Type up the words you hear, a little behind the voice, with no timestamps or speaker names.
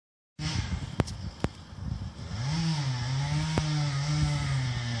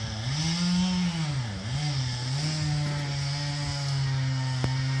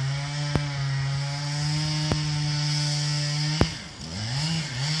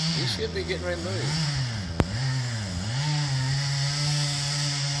should be getting ready to move.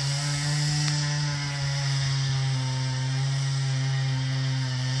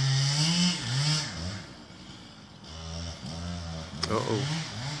 Uh-oh.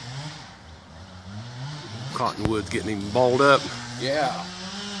 Cottonwood's getting him balled up. Yeah.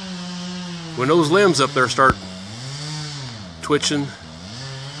 When those limbs up there start twitching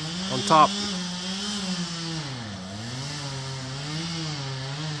on top.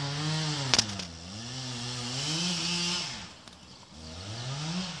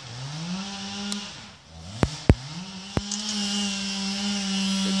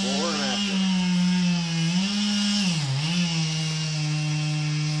 Before and after.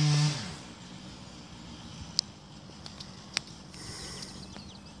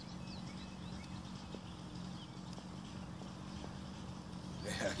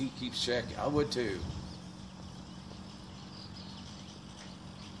 Yeah, he keeps checking. I would too.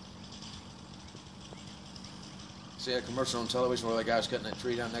 See a commercial on television where the guy was cutting that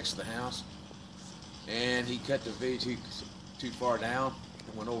tree down next to the house, and he cut the V too far down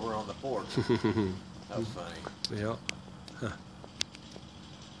and went over on the porch. That was funny. Yeah. Huh.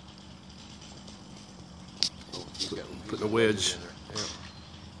 Oh, Putting a wedge. in there. Yeah.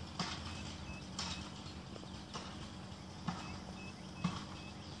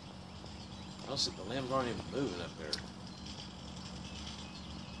 I don't see the limbs aren't even moving up there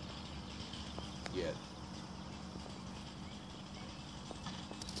yet.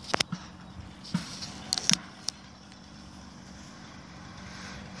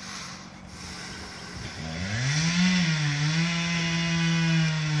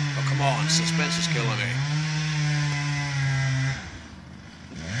 Oh, come on, suspense is killing me.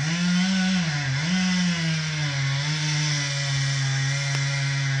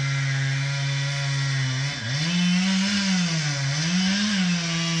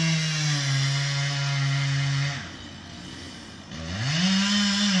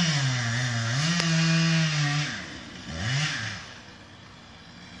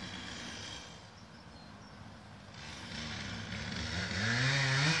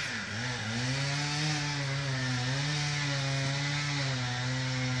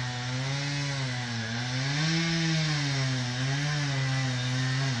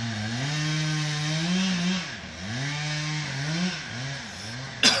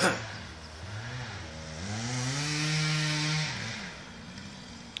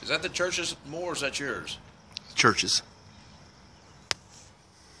 Is that the church's moor or is that yours? Churches.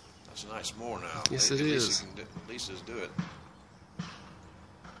 That's a nice moor now. Yes, At it least is. you can at least just do it.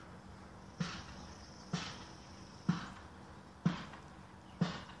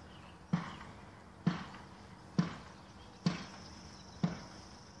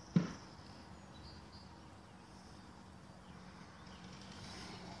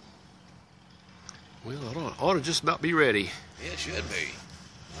 Well, it ought to just about be ready. It should be.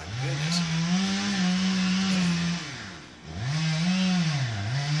 My goodness.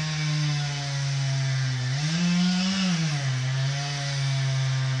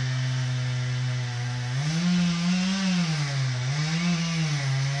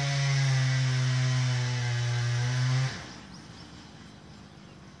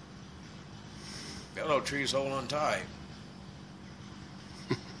 That old tree's holding on tight.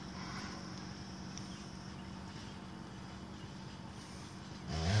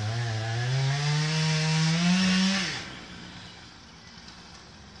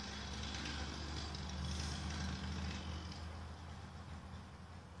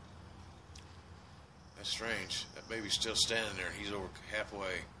 That's strange. That baby's still standing there. He's over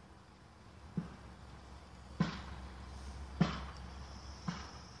halfway.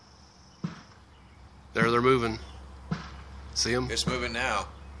 There they're moving. See them? It's moving now.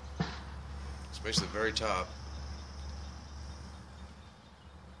 Especially the very top.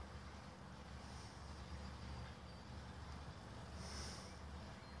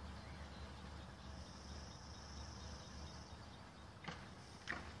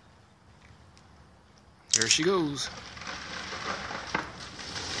 There she goes.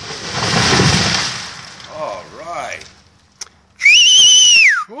 All right.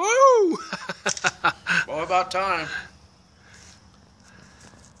 Woo! Boy, about time.